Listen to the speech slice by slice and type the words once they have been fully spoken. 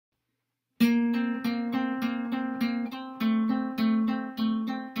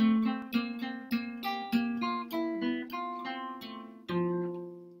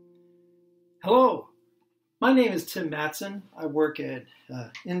My name is Tim Mattson. I work at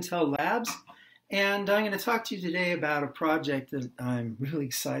Intel Labs, and I'm going to talk to you today about a project that I'm really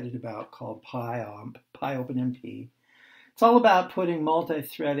excited about called PyOMP, PyOpenMP. It's all about putting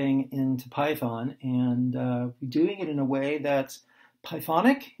multi-threading into Python and doing it in a way that's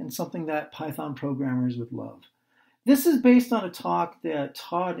Pythonic and something that Python programmers would love. This is based on a talk that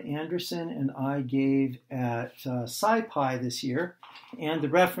Todd Anderson and I gave at SciPy this year, and the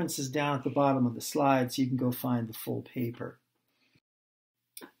reference is down at the bottom of the slide, so you can go find the full paper.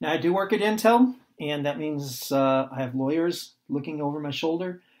 Now, I do work at Intel, and that means I have lawyers looking over my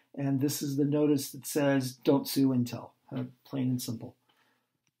shoulder, and this is the notice that says, "Don't sue Intel," plain and simple.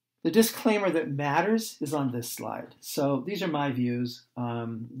 The disclaimer that matters is on this slide. So these are my views.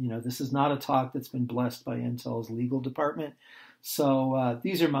 This is not a talk that's been blessed by Intel's legal department. So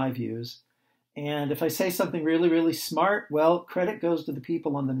these are my views. And if I say something really, really smart, well, credit goes to the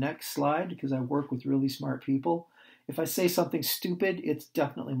people on the next slide because I work with really smart people. If I say something stupid, it's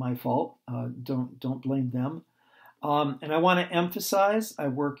definitely my fault. Don't blame them. And I want to emphasize, I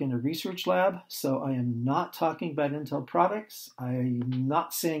work in a research lab, so I am not talking about Intel products. I'm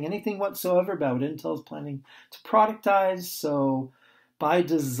not saying anything whatsoever about what Intel is planning to productize. So by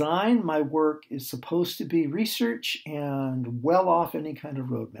design, my work is supposed to be research and well off any kind of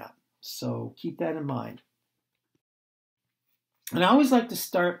roadmap. So keep that in mind. And I always like to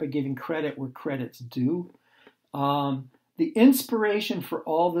start by giving credit where credit's due. The inspiration for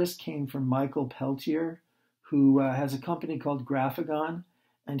all this came from Michael Peltier, who has a company called Graphagon,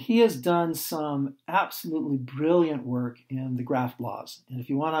 and he has done some absolutely brilliant work in the graph laws. And if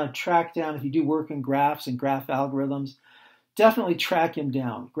you want to track down, if you do work in graphs and graph algorithms, definitely track him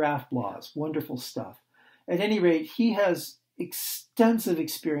down. Graph laws, wonderful stuff. At any rate, he has extensive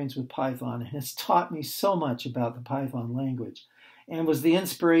experience with Python and has taught me so much about the Python language and was the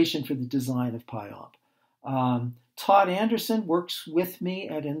inspiration for the design of PyOMP. Todd Anderson works with me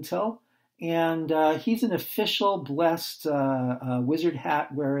at Intel, and he's an official blessed wizard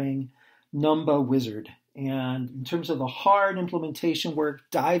hat wearing Numba wizard. And in terms of the hard implementation work,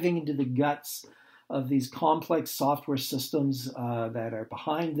 diving into the guts of these complex software systems that are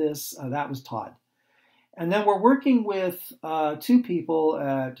behind this, that was Todd. And then we're working with two people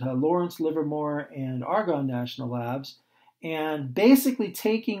at Lawrence Livermore and Argonne National Labs, and basically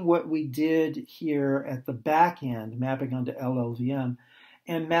taking what we did here at the back end, mapping onto LLVM,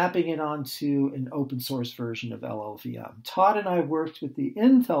 and mapping it onto an open source version of LLVM. Todd and I worked with the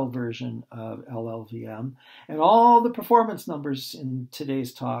Intel version of LLVM, and all the performance numbers in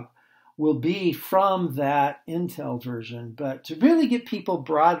today's talk will be from that Intel version. But to really get people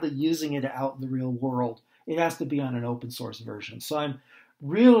broadly using it out in the real world, it has to be on an open source version. So I'm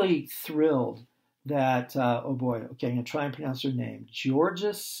really thrilled that, oh boy, okay, I'm going to try and pronounce their name,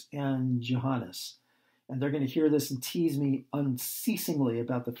 Georges and Johannes. And they're going to hear this and tease me unceasingly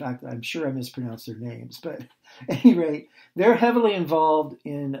about the fact that I'm sure I mispronounced their names. But at any rate, they're heavily involved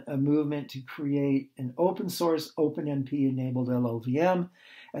in a movement to create an open source OpenMP enabled LLVM.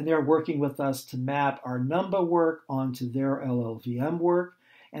 And they're working with us to map our Numba work onto their LLVM work.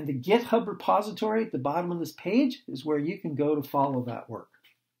 And the GitHub repository at the bottom of this page is where you can go to follow that work.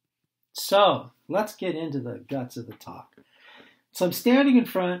 So let's get into the guts of the talk. So I'm standing in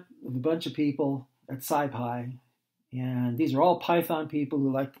front of a bunch of people at SciPy, and these are all Python people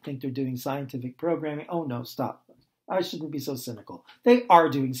who like to think they're doing scientific programming. Oh no, stop. I shouldn't be so cynical. They are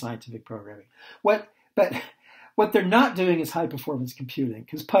doing scientific programming. But what they're not doing is high performance computing,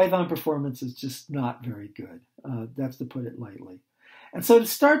 because Python performance is just not very good. That's to put it lightly. And so to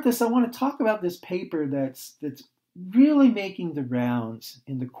start this, I want to talk about this paper that's really making the rounds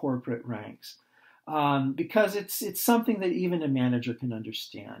in the corporate ranks. Because it's something that even a manager can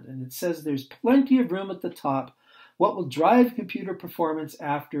understand. And it says there's plenty of room at the top. What will drive computer performance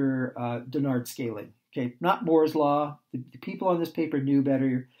after Dennard scaling? Okay, not Moore's law. The people on this paper knew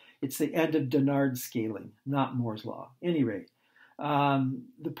better. It's the end of Dennard scaling, not Moore's law. At any rate,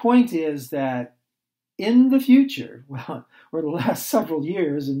 the point is that in the future, well, or the last several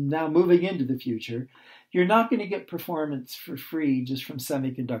years and now moving into the future, you're not going to get performance for free just from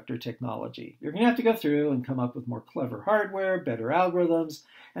semiconductor technology. You're going to have to go through and come up with more clever hardware, better algorithms,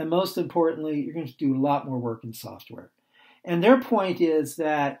 and most importantly, you're going to do a lot more work in software. And their point is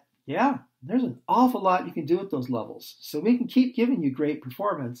that, yeah, there's an awful lot you can do at those levels. So we can keep giving you great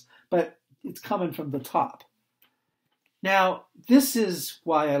performance, but it's coming from the top. Now, this is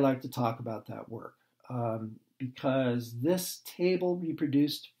why I like to talk about that work, because this table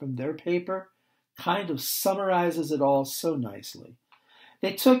reproduced from their paper kind of summarizes it all so nicely.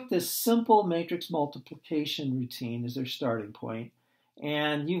 They took this simple matrix multiplication routine as their starting point,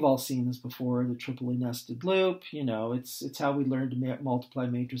 And you've all seen this before, the triply nested loop. It's how we learned to multiply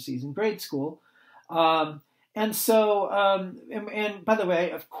matrices in grade school. And by the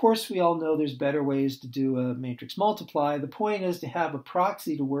way, of course, we all know there's better ways to do a matrix multiply. The point is to have a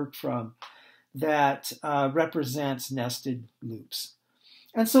proxy to work from that represents nested loops.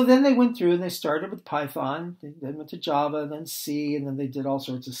 And so then they went through and they started with Python, they then went to Java, then C, and then they did all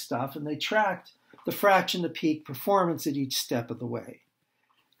sorts of stuff, and they tracked the fraction to peak performance at each step of the way.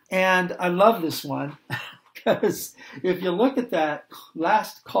 And I love this one because if you look at that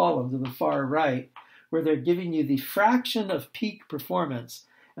last column to the far right, where they're giving you the fraction of peak performance,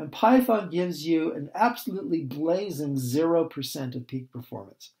 and Python gives you an absolutely blazing 0% of peak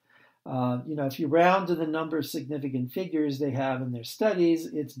performance. If you round to the number of significant figures they have in their studies,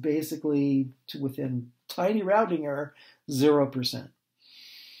 it's basically to within tiny rounding error, 0%.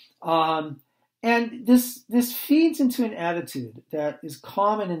 And this feeds into an attitude that is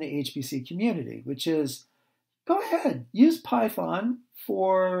common in the HPC community, which is, go ahead, use Python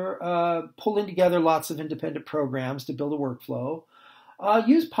for pulling together lots of independent programs to build a workflow.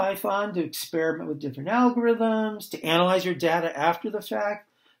 Use Python to experiment with different algorithms, to analyze your data after the fact.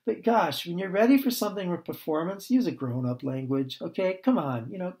 But gosh, when you're ready for something with performance, use a grown-up language. Okay, come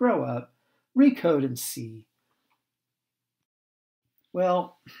on, grow up. Recode in C.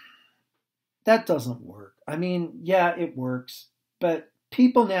 Well, that doesn't work. I mean, yeah, it works, but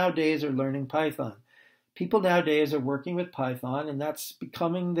people nowadays are learning Python. People nowadays are working with Python, and that's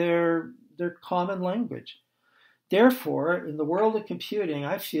becoming their common language. Therefore, in the world of computing,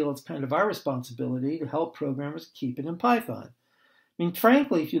 I feel it's kind of our responsibility to help programmers keep it in Python. I mean,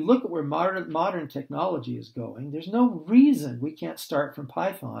 frankly, if you look at where modern technology is going, there's no reason we can't start from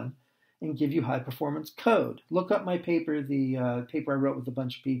Python and give you high-performance code. Look up my paper, the paper I wrote with a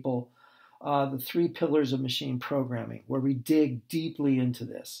bunch of people, the 3 pillars of machine programming, where we dig deeply into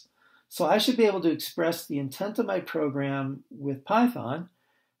this. So I should be able to express the intent of my program with Python,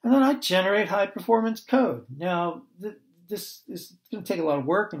 and then I generate high-performance code. Now, this is going to take a lot of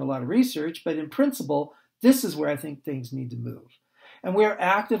work and a lot of research, but in principle, this is where I think things need to move. And we are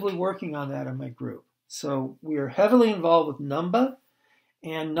actively working on that in my group. So we are heavily involved with Numba,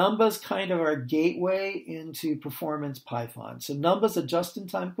 and Numba is kind of our gateway into performance Python. So Numba is a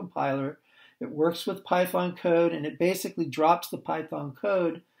just-in-time compiler. It works with Python code, and it basically drops the Python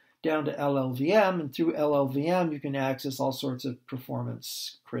code down to LLVM, and through LLVM, you can access all sorts of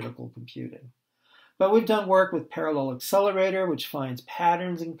performance-critical computing. But we've done work with Parallel Accelerator, which finds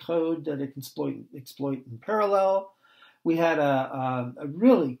patterns in code that it can exploit in parallel. We had a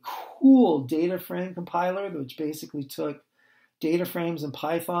really cool data frame compiler, which basically took data frames and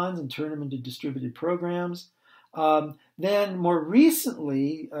Pythons and turned them into distributed programs. Then more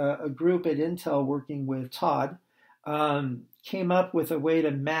recently, a group at Intel working with Todd came up with a way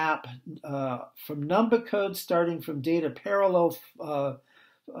to map from Numba code starting from data parallel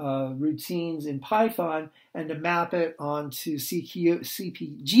routines in Python and to map it onto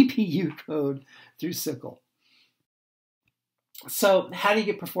GPU code through SYCL. So how do you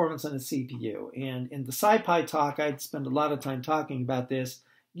get performance on a CPU? And in the SciPy talk, I'd spend a lot of time talking about this.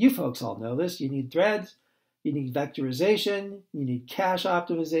 You folks all know this. You need threads, you need vectorization, you need cache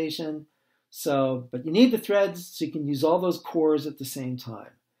optimization. But you need the threads so you can use all those cores at the same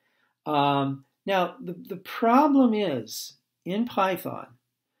time. Now, the problem is, in Python,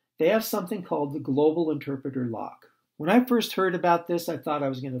 they have something called the global interpreter lock. When I first heard about this, I thought I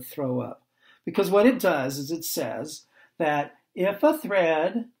was going to throw up. Because what it does is it says that if a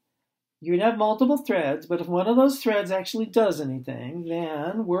thread, you can have multiple threads, but if one of those threads actually does anything,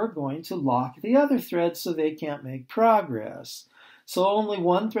 then we're going to lock the other threads so they can't make progress. So only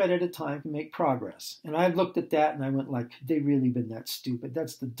one thread at a time can make progress. And I looked at that and I went like, could they really been that stupid?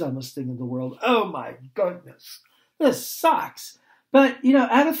 That's the dumbest thing in the world. Oh my goodness, this sucks. But,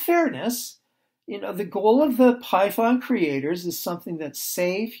 out of fairness, the goal of the Python creators is something that's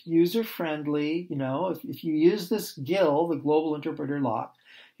safe, user-friendly. If you use this GIL, the Global Interpreter Lock,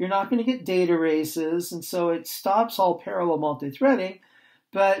 you're not going to get data races, and so it stops all parallel multi-threading.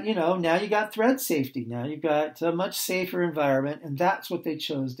 But, now you got thread safety. Now you've got a much safer environment, and that's what they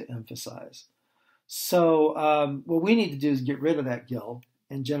chose to emphasize. So what we need to do is get rid of that GIL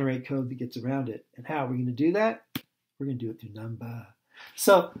and generate code that gets around it. And how are we going to do that? We're going to do it through Numba.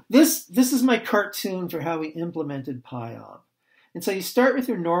 So this is my cartoon for how we implemented PyOMP. And so you start with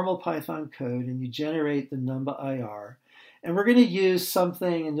your normal Python code and you generate the Numba IR. And we're going to use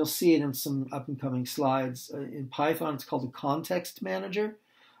something, and you'll see it in some up-and-coming slides. In Python, it's called a context manager.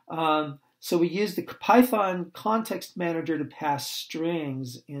 So we use the Python context manager to pass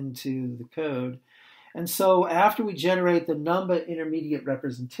strings into the code. And so after we generate the number intermediate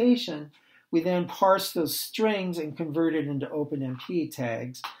representation, we then parse those strings and convert it into OpenMP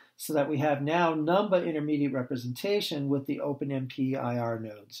tags so that we have now number intermediate representation with the OpenMP IR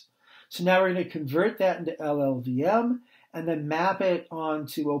nodes. So now we're going to convert that into LLVM and then map it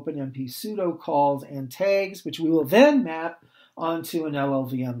onto OpenMP pseudo calls and tags, which we will then map onto an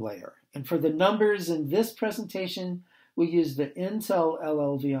LLVM layer. And for the numbers in this presentation, we use the Intel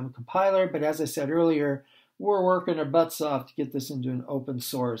LLVM compiler, but as I said earlier, we're working our butts off to get this into an open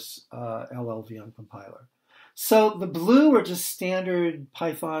source LLVM compiler. So the blue are just standard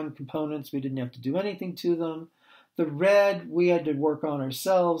Python components. We didn't have to do anything to them. The red we had to work on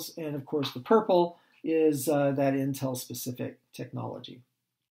ourselves, and of course the purple is that Intel specific technology.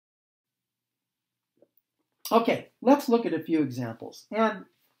 Okay, let's look at a few examples. And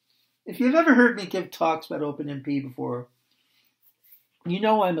if you've ever heard me give talks about OpenMP before, you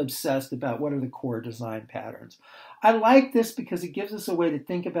know I'm obsessed about what are the core design patterns. I like this because it gives us a way to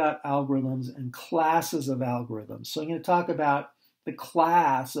think about algorithms and classes of algorithms. So I'm going to talk about the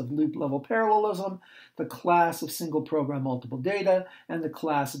class of loop-level parallelism, the class of single program multiple data, and the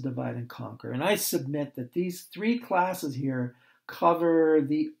class of divide and conquer. And I submit that these three classes here cover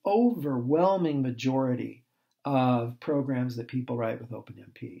the overwhelming majority of programs that people write with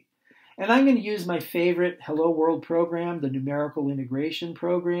OpenMP. And I'm going to use my favorite Hello World program, the numerical integration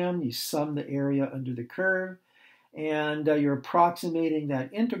program. You sum the area under the curve, and you're approximating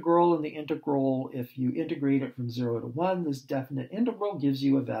that integral. And the integral, if you integrate it from 0 to 1, this definite integral gives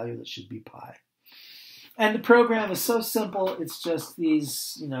you a value that should be pi. And the program is so simple. It's just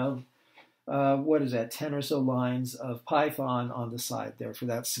these, 10 or so lines of Python on the side there for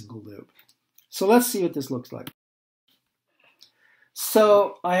that single loop. So let's see what this looks like.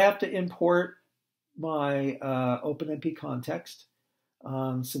 So I have to import my OpenMP context.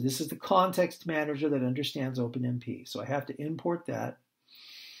 So this is the context manager that understands OpenMP. So I have to import that.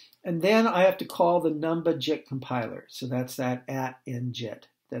 And then I have to call the numba.jit compiler. So that's that @njit.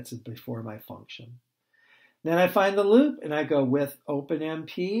 That's before my function. Then I find the loop and I go with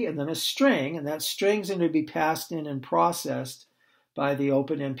OpenMP and then a string. And that string's going to be passed in and processed by the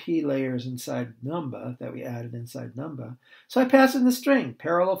OpenMP layers inside numba that we added inside numba. So I pass in the string,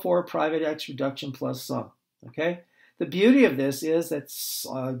 parallel for private x reduction plus sum. Okay? The beauty of this is that's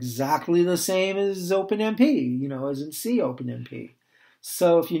exactly the same as OpenMP, as in C OpenMP.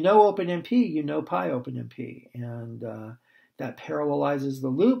 So if you know OpenMP, you know PyOMP. And that parallelizes the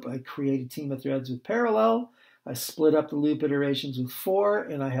loop. I create a team of threads with parallel. I split up the loop iterations with 4,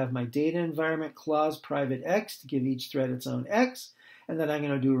 and I have my data environment clause private x to give each thread its own x. And then I'm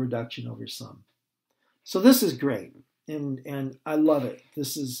going to do a reduction over sum. So this is great, and I love it.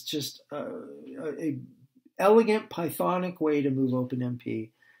 This is just a elegant Pythonic way to move OpenMP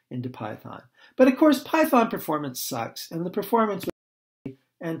into Python. But of course, Python performance sucks, and the performance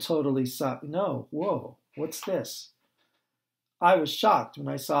and totally suck. No, whoa, what's this? I was shocked when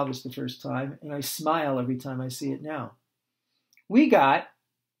I saw this the first time, and I smile every time I see it now. We got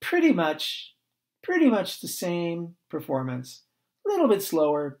pretty much the same performance. A little bit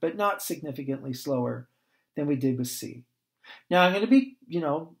slower, but not significantly slower than we did with C. Now, I'm going to be,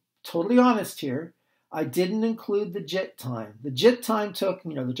 totally honest here. I didn't include the JIT time. The JIT time took,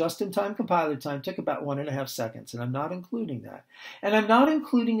 the just-in-time compiler time took about 1.5 seconds, and I'm not including that. And I'm not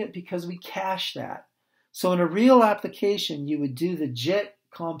including it because we cache that. So in a real application, you would do the JIT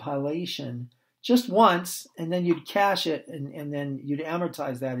compilation just once, and then you'd cache it, and then you'd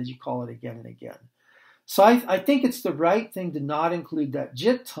amortize that as you call it again and again. So I think it's the right thing to not include that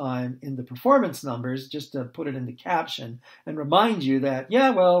JIT time in the performance numbers, just to put it in the caption and remind you that,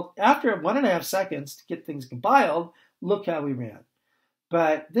 after 1.5 seconds to get things compiled, look how we ran.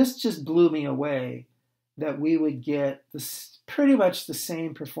 But this just blew me away that we would get pretty much the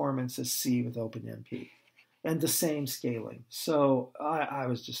same performance as C with OpenMP and the same scaling. So I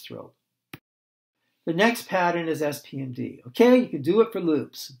was just thrilled. The next pattern is SPMD. Okay, you can do it for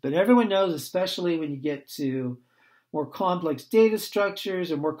loops, but everyone knows, especially when you get to more complex data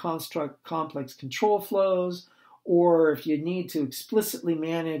structures or more complex control flows, or if you need to explicitly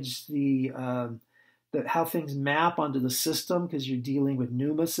manage how things map onto the system because you're dealing with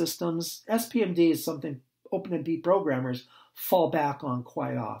NUMA systems, SPMD is something OpenMP programmers fall back on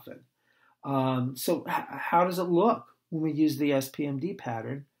quite often. So how does it look when we use the SPMD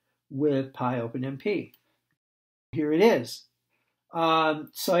pattern with PyOpenMP? Here it is.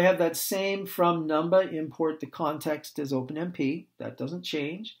 So I have that same from numba import the context as OpenMP. That doesn't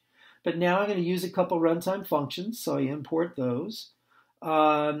change. But now I'm going to use a couple runtime functions, so I import those.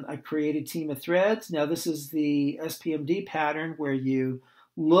 I create a team of threads. Now this is the SPMD pattern where you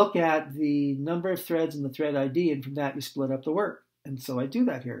look at the number of threads and the thread ID, and from that you split up the work. And so I do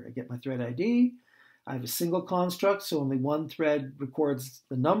that here. I get my thread ID. I have a single construct, so only one thread records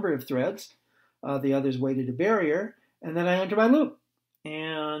the number of threads. The other's weighted a barrier. And then I enter my loop.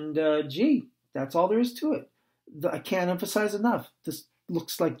 And gee, that's all there is to it. I can't emphasize enough. This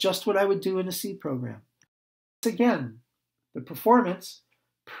looks like just what I would do in a C program. Again, the performance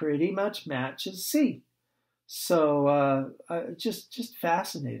pretty much matches C. So just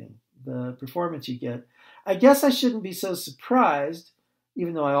fascinating, the performance you get. I guess I shouldn't be so surprised,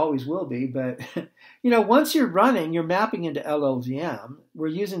 even though I always will be, but once you're running, you're mapping into LLVM. We're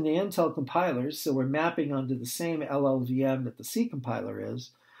using the Intel compilers, so we're mapping onto the same LLVM that the C compiler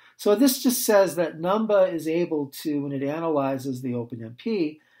is. So this just says that Numba is able to, when it analyzes the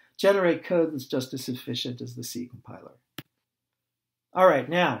OpenMP, generate code that's just as efficient as the C compiler. All right,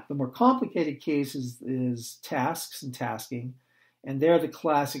 now, the more complicated case is tasks and tasking. And there the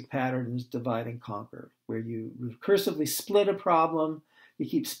classic pattern is divide and conquer, where you recursively split a problem. You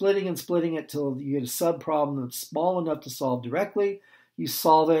keep splitting and splitting it till you get a sub-problem that's small enough to solve directly. You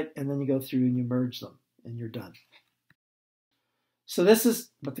solve it, and then you go through and you merge them, and you're done. So this is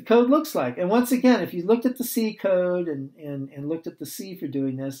what the code looks like. And once again, if you looked at the C code and looked at the C for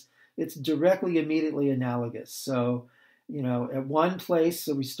doing this, it's directly, immediately analogous. So, at one place,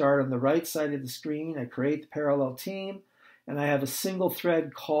 so we start on the right side of the screen, I create the parallel team, and I have a single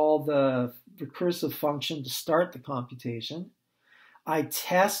thread call the recursive function to start the computation. I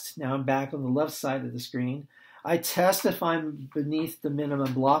test, now I'm back on the left side of the screen, I test if I'm beneath the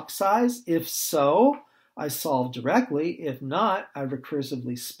minimum block size. If so, I solve directly. If not, I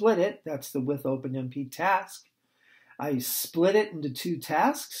recursively split it. That's the with OpenMP task. I split it into two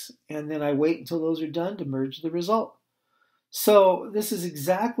tasks, and then I wait until those are done to merge the result. So this is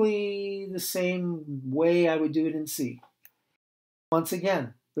exactly the same way I would do it in C. Once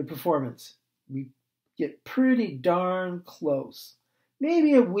again, the performance. We get pretty darn close.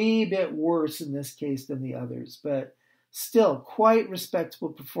 Maybe a wee bit worse in this case than the others, but still quite respectable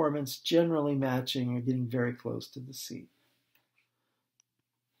performance, generally matching or getting very close to the C.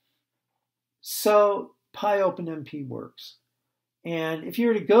 So PyOpenMP works. And if you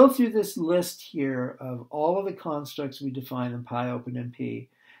were to go through this list here of all of the constructs we define in PyOpenMP,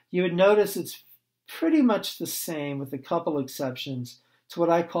 you would notice it's pretty much the same with a couple exceptions to what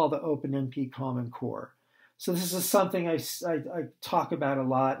I call the OpenMP Common Core. So this is something I talk about a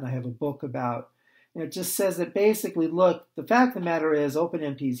lot and I have a book about. And it just says that basically, look, the fact of the matter is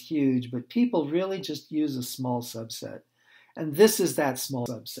OpenMP is huge, but people really just use a small subset. And this is that small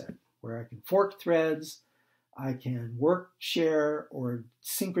subset where I can fork threads, I can work share or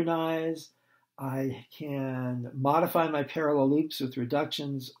synchronize, I can modify my parallel loops with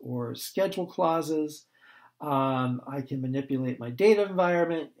reductions or schedule clauses. I can manipulate my data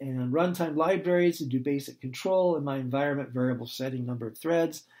environment and runtime libraries to do basic control in my environment variable setting number of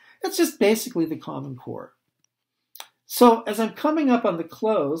threads. It's just basically the Common Core. So as I'm coming up on the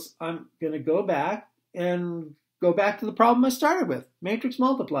close, I'm going to go back to the problem I started with, matrix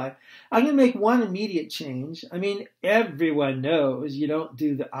multiply. I'm going to make one immediate change. I mean, everyone knows you don't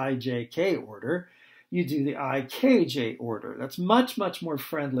do the IJK order. You do the IKJ order. That's much, much more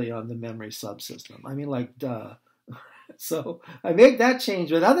friendly on the memory subsystem. I mean, like, duh. So I make that change,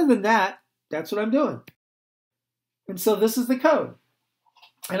 but other than that, that's what I'm doing. And so this is the code.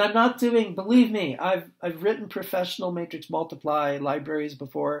 And I'm not doing, believe me, I've written professional matrix multiply libraries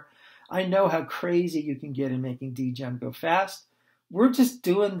before. I know how crazy you can get in making dgem go fast. We're just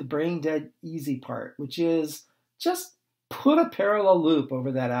doing the brain dead easy part, which is just put a parallel loop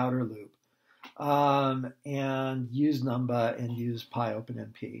over that outer loop. And use Numba and use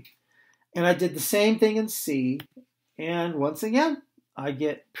PyOpenMP. And I did the same thing in C, and once again, I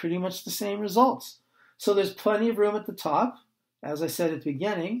get pretty much the same results. So there's plenty of room at the top, as I said at the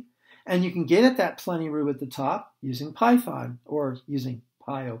beginning, and you can get at that plenty of room at the top using Python or using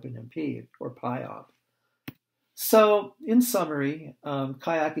PyOpenMP or PyOMP. So in summary,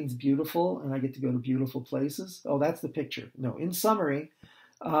 kayaking's beautiful, and I get to go to beautiful places. Oh, that's the picture. No, in summary,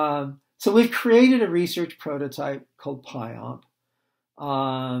 so we've created a research prototype called PyOMP,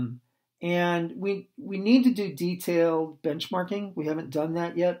 and we need to do detailed benchmarking. We haven't done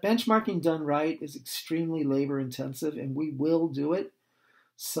that yet. Benchmarking done right is extremely labor intensive, and we will do it.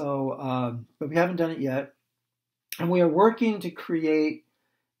 So, but we haven't done it yet. And we are working to create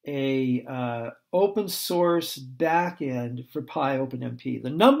a open source backend for PyOpenMP. The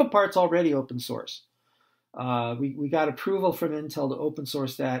Numba part's already open source. We got approval from Intel to open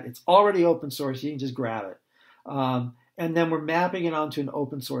source that. It's already open source. You can just grab it. and then we're mapping it onto an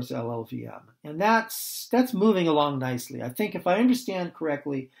open source LLVM. And that's moving along nicely. I think if I understand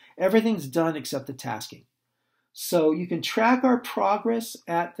correctly, everything's done except the tasking. So you can track our progress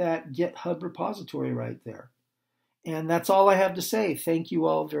at that GitHub repository right there. And that's all I have to say. Thank you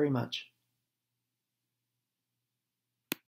all very much.